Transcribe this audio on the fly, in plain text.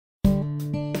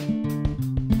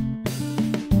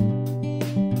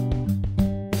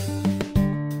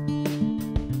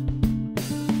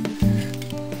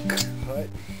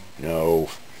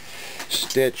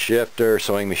Stitch Shifter,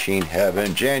 Sewing Machine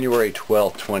Heaven, January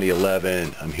 12th,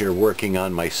 2011. I'm here working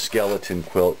on my skeleton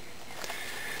quilt.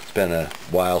 It's been a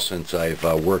while since I've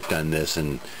worked on this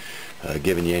and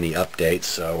given you any updates,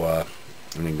 so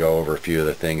I'm going to go over a few of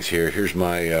the things here. Here's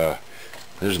my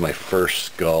first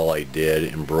skull I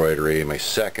did, embroidery. My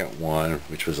second one,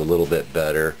 which was a little bit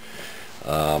better.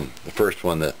 The first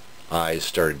one, the eyes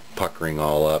started puckering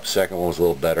all up. Second one was a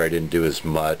little better. I didn't do as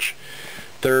much.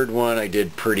 Third one I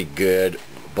did pretty good,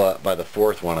 but by the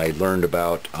fourth one I learned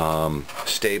about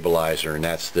stabilizer, and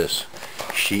that's this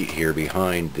sheet here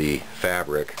behind the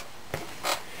fabric.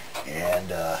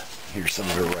 And here's some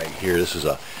of it right here. This is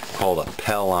called a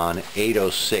Pellon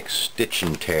 806 Stitch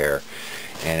and Tear,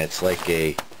 and it's like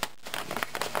a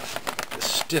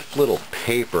stiff little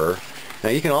paper. Now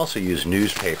you can also use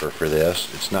newspaper for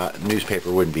this. It's not,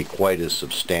 newspaper wouldn't be quite as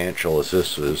substantial as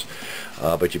this is,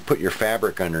 but you put your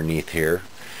fabric underneath here,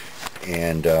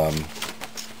 and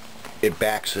it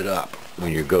backs it up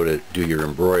when you go to do your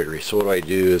embroidery. So what I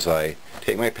do is I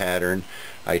take my pattern,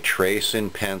 I trace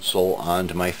in pencil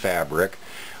onto my fabric.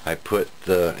 I put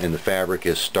and the fabric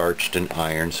is starched and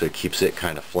ironed, so it keeps it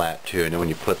kind of flat too. And then when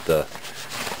you put the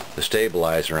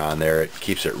stabilizer on there, it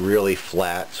keeps it really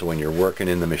flat, so when you're working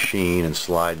in the machine and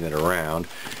sliding it around,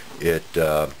 it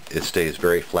stays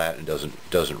very flat and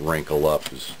doesn't wrinkle up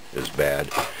as bad.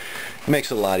 It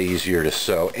makes it a lot easier to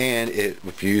sew, and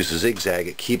if you use a zigzag,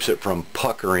 it keeps it from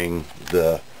puckering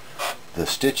the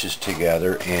stitches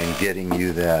together and getting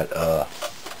you that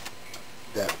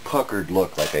puckered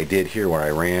look like I did here, where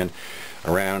I ran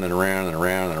around and around and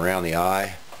around and around the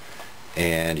eye.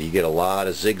 And you get a lot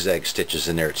of zigzag stitches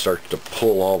in there. It starts to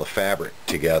pull all the fabric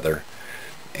together.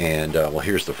 And well,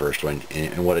 here's the first one,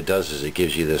 and what it does is it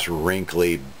gives you this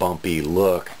wrinkly, bumpy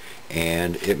look,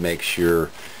 and it makes your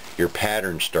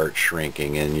pattern start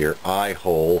shrinking, and your eye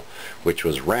hole, which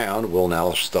was round, will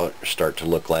now start to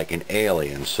look like an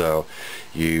alien. So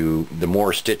the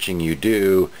more stitching you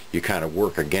do, you kind of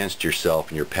work against yourself,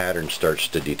 and your pattern starts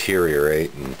to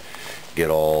deteriorate and get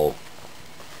all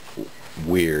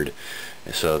weird.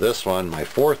 So this one, my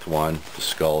fourth one, the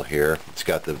skull here, it's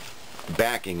got the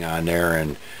backing on there,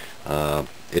 and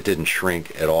it didn't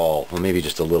shrink at all. Well, maybe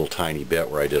just a little tiny bit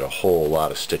where I did a whole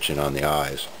lot of stitching on the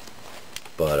eyes.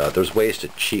 But there's ways to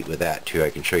cheat with that too. I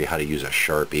can show you how to use a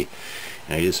Sharpie,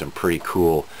 and I did some pretty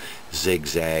cool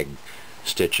zigzag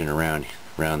stitching around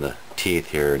the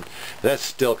teeth here. And that's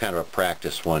still kind of a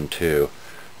practice one too.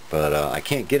 But I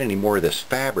can't get any more of this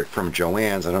fabric from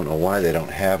Joann's. I don't know why they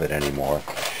don't have it anymore.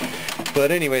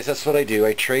 But anyways, that's what I do.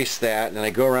 I trace that, and I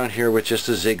go around here with just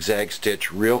a zigzag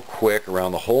stitch real quick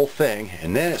around the whole thing,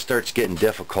 and then it starts getting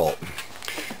difficult.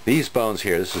 These bones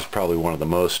here, this is probably one of the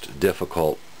most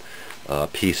difficult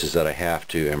pieces that I have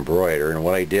to embroider. And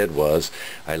what I did was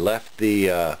I left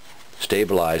the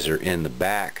stabilizer in the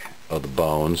back of the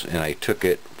bones, and I took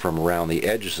it from around the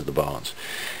edges of the bones.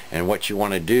 And what you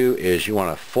want to do is you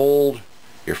want to fold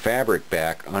your fabric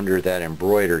back under that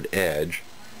embroidered edge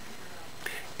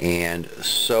and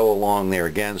sew along there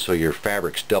again, so your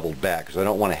fabric's doubled back, because I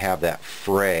don't want to have that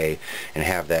fray and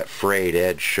have that frayed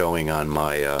edge showing on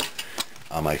my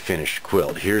finished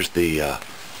quilt. Here's the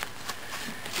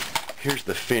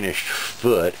finished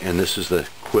foot, and this is the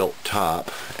quilt top,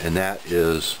 and that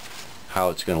is how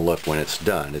it's going to look when it's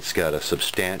done. It's got a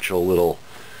substantial little,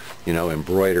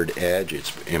 embroidered edge.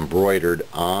 It's embroidered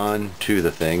onto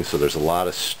the thing, so there's a lot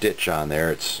of stitch on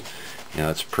there. It's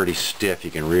pretty stiff.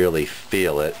 You can really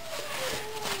feel it,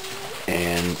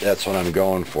 and that's what I'm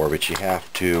going for. But you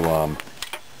have to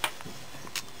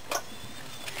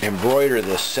embroider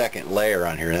this second layer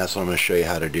on here, and that's what I'm going to show you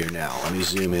how to do now. Let me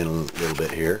zoom in a little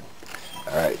bit here.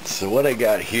 Alright, so what I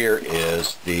got here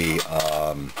is the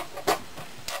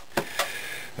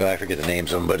I forget the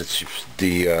names of them, but it's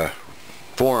the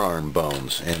forearm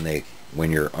bones, and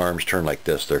when your arms turn like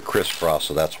this, they're crisscross,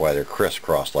 so that's why they're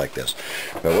crisscrossed like this.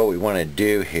 But what we want to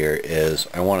do here is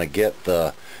I want to get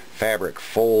the fabric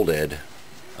folded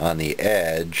on the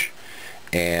edge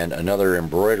and another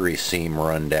embroidery seam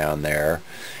run down there,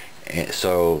 and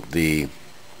so the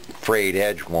frayed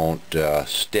edge won't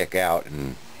stick out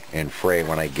and fray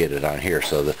when I get it on here.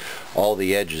 So all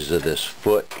the edges of this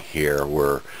foot here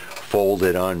were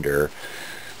folded under,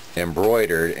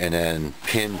 embroidered, and then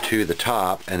pinned to the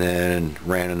top, and then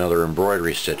ran another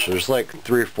embroidery stitch. There's like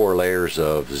 3 or 4 layers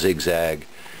of zigzag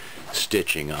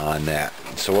stitching on that.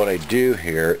 So what I do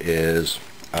here is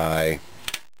let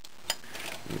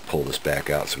me pull this back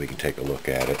out so we can take a look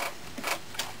at it.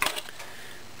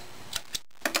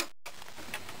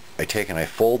 I take and I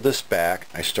fold this back.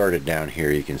 I started down here,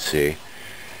 you can see,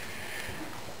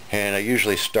 and I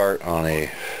usually start on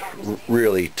a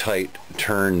really tight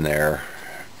turn there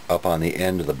up on the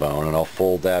end of the bone, and I'll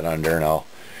fold that under, and I'll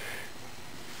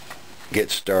get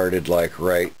started like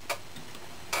right,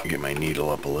 get my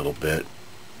needle up a little bit,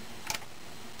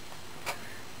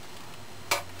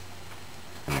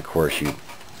 and of course you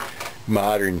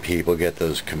modern people get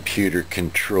those computer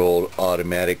controlled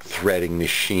automatic threading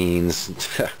machines.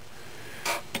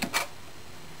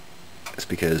 It's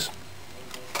because,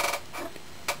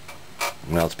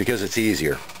 well, it's because it's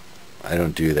easier. I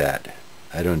don't do that.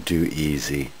 I don't do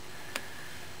easy.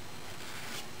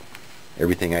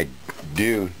 Everything I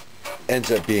do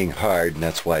ends up being hard, and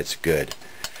that's why it's good.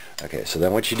 Okay, so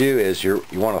then what you do is you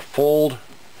want to fold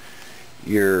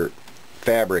your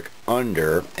fabric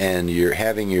under, and you're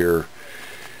having your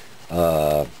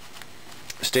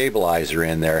stabilizer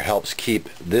in there helps keep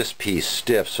this piece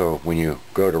stiff, so when you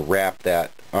go to wrap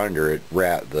that under,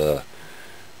 the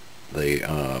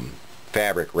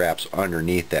fabric wraps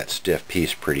underneath that stiff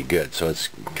piece pretty good. So it's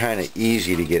kind of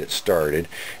easy to get it started.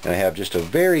 And I have just a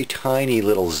very tiny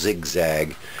little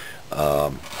zigzag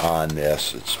on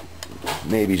this. It's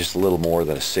maybe just a little more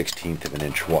than a 1/16 of an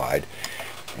inch wide.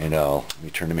 And let me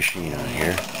turn the machine on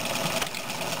here.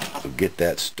 We'll get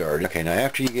that started. Okay, now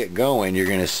after you get going, you're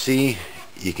going to see,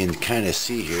 you can kind of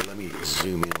see here, let me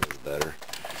zoom in a little better,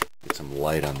 get some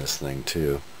light on this thing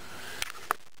too.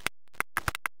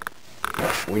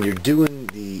 When you're doing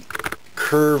the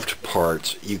curved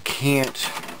parts, you can't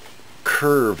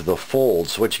curve the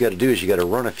folds. So what you got to do is you got to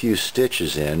run a few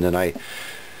stitches in, and I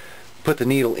put the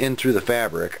needle in through the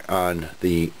fabric on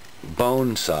the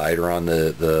bone side, or on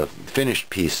the finished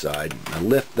piece side. I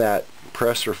lift that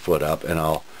presser foot up, and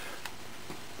I'll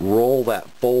roll that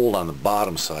fold on the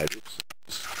bottom side. Oops.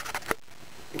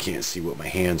 I can't see what my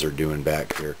hands are doing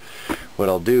back here. What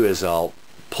I'll do is I'll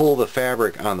pull the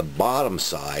fabric on the bottom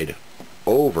side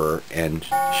over and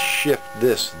shift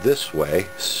this way,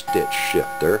 stitch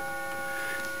shifter,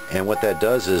 and what that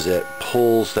does is it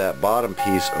pulls that bottom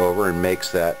piece over and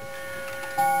makes that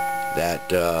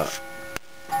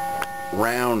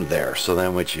round there. So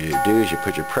then what you do is you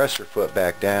put your presser foot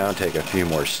back down, take a few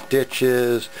more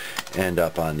stitches, end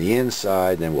up on the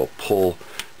inside, then we'll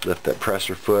lift that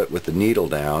presser foot with the needle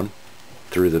down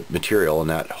through the material,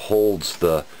 and that holds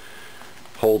it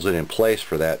in place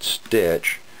for that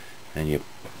stitch. And you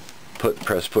put the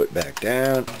press foot back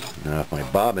down. Now if my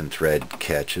bobbin thread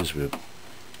catches, it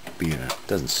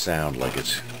doesn't sound like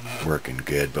it's working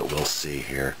good, but we'll see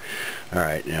here.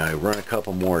 Alright, now I run a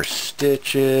couple more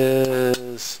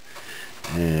stitches,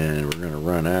 and we're going to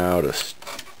run out of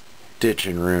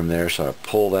stitching room there, so I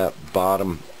pull that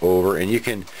bottom over, and you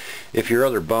can, if your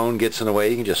other bone gets in the way,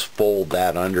 you can just fold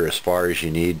that under as far as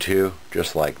you need to,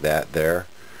 just like that there,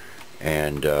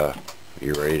 and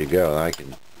you're ready to go. I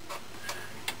can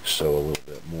sew a little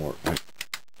bit more. There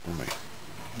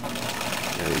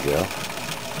we go.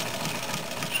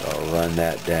 So I'll run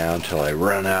that down till I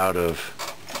run out of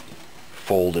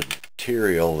folded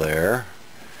material there,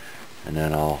 and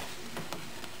then I'll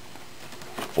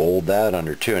fold that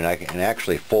under too, and I can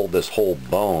actually fold this whole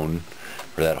bone,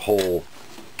 or that whole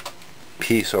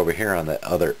piece over here on the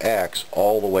other X,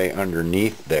 all the way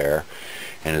underneath there.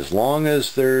 And as long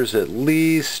as there's at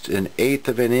least 1/8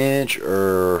 of an inch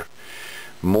or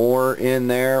more in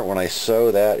there, when I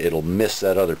sew that, it'll miss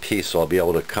that other piece, so I'll be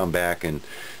able to come back and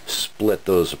split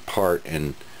those apart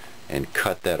and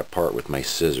cut that apart with my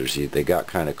scissors. They got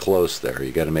kind of close there.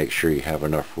 You got to make sure you have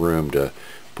enough room to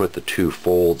put the two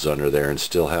folds under there and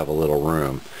still have a little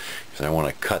room, because I want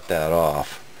to cut that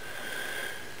off.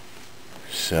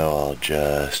 So I'll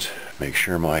just make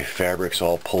sure my fabric's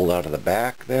all pulled out of the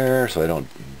back there, so I don't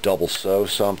double sew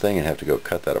something and have to go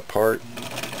cut that apart.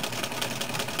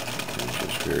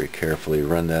 Very carefully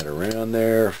run that around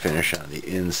there, finish on the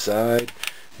inside.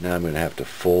 Now I'm going to have to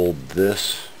fold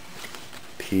this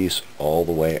piece all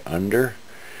the way under,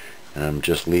 and I'm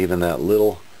just leaving that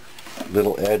little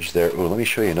edge there. Oh, let me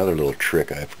show you another little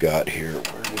trick I've got here.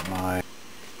 Where did my...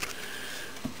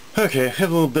 Okay, I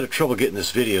have a little bit of trouble getting this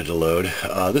video to load.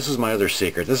 This is my other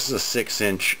secret. This is a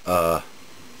 6-inch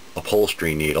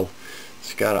upholstery needle.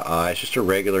 It's got an eye. It's just a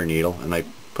regular needle, and I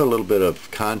put a little bit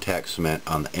of contact cement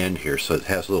on the end here so it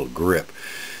has a little grip,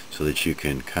 so that you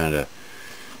can kind of,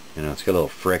 it's got a little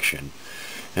friction.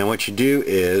 And what you do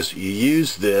is you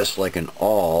use this like an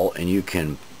awl, and you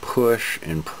can push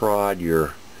and prod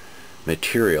your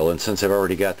material. And since I've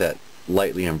already got that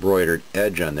lightly embroidered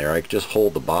edge on there, I can just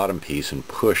hold the bottom piece and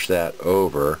push that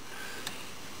over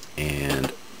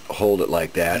and hold it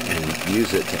like that, and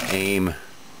use it to aim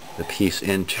the piece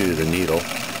into the needle,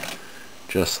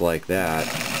 just like that,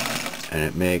 and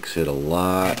it makes it a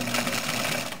lot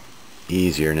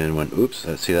easier. And then when, oops,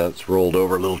 see that's rolled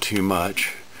over a little too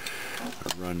much,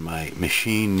 I run my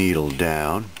machine needle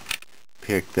down,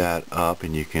 pick that up,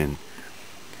 and you can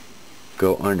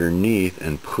go underneath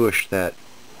and push that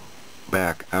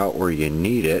back out where you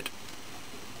need it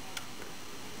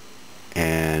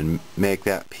and make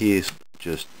that piece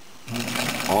just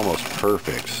almost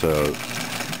perfect. So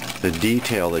the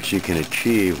detail that you can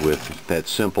achieve with that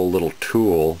simple little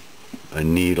tool, a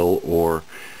needle or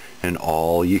an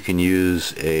awl, you can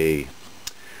use a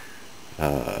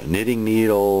knitting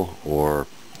needle or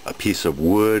a piece of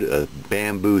wood. A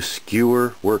bamboo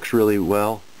skewer works really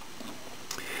well,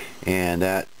 and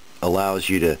that allows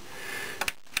you to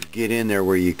get in there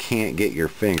where you can't get your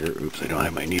finger. Oops, I don't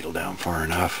have my needle down far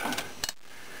enough.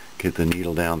 Get the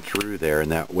needle down through there,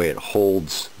 and that way it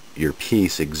holds your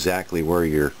piece exactly where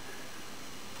your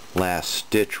last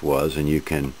stitch was, and you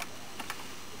can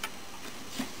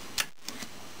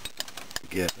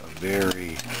get a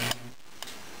very,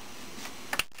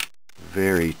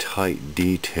 very tight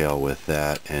detail with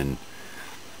that and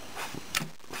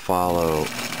follow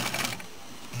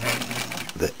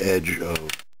the edge of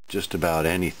just about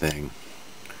anything.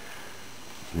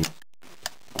 I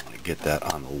want to get that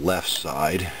on the left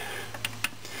side.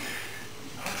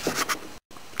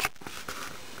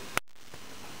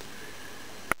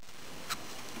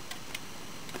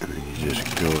 And then you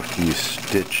just go a few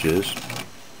stitches.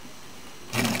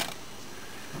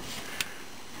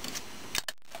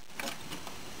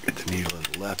 Get the needle in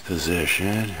the left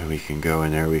position, and we can go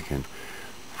in there, we can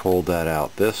fold that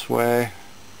out this way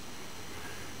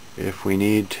if we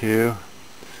need to.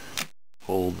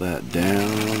 Hold that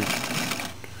down.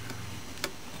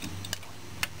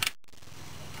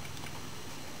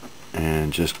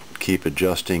 And just keep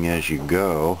adjusting as you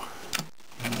go.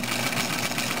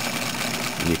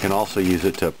 And you can also use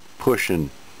it to push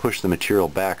the material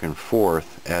back and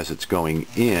forth as it's going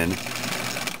in,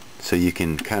 so you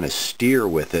can kind of steer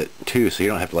with it too, so you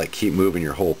don't have to like keep moving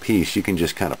your whole piece. You can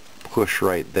just kind of push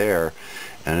right there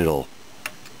and it'll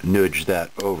nudge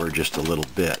that over just a little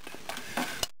bit.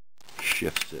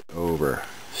 Shifts it over.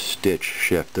 Stitch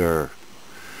shifter.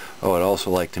 Oh, I'd also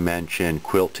like to mention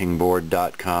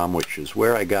quiltingboard.com, which is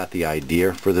where I got the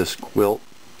idea for this quilt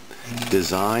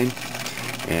design.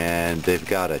 And they've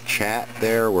got a chat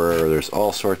there where there's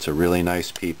all sorts of really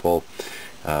nice people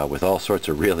with all sorts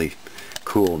of really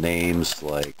cool names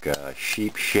like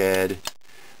Sheep Shed,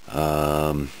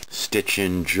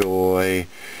 Stitchin' Joy,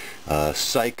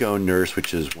 Psycho Nurse,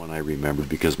 which is one I remembered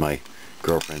because my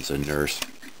girlfriend's a nurse.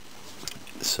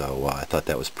 So I thought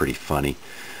that was pretty funny.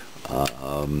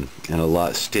 And a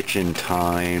lot, Stitchin'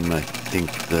 Time, I think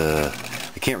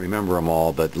I can't remember them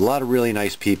all, but a lot of really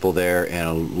nice people there,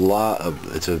 and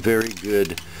it's a very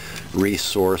good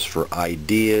resource for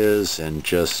ideas and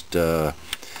just to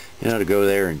go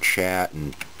there and chat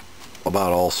and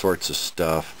about all sorts of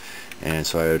stuff. And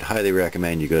so I would highly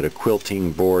recommend you go to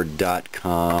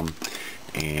quiltingboard.com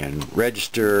and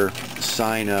register,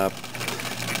 sign up,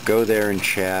 go there and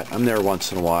chat. I'm there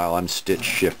once in a while. I'm Stitch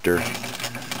Shifter.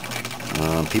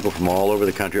 People from all over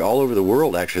the country, all over the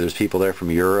world actually. There's people there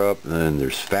from Europe, and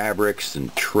there's fabrics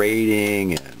and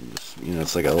trading, and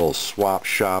it's like a little swap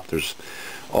shop. There's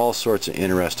all sorts of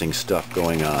interesting stuff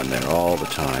going on there all the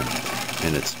time,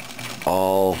 and it's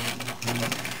all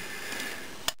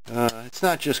it's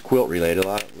not just quilt related. A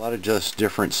lot of just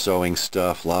different sewing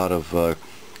stuff. A lot of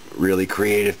really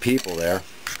creative people there.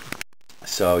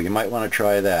 So you might want to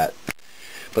try that.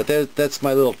 But that's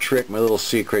my little trick, my little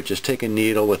secret. Just take a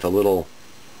needle with a little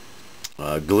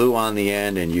glue on the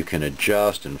end, and you can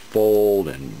adjust and fold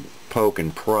and poke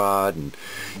and prod and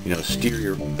steer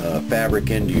your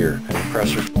fabric into your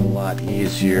presser a lot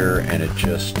easier, and it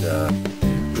just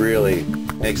really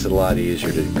makes it a lot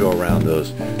easier to go around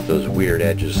those weird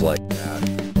edges like that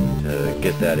to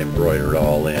get that embroidered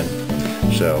all in.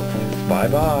 So bye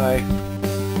bye.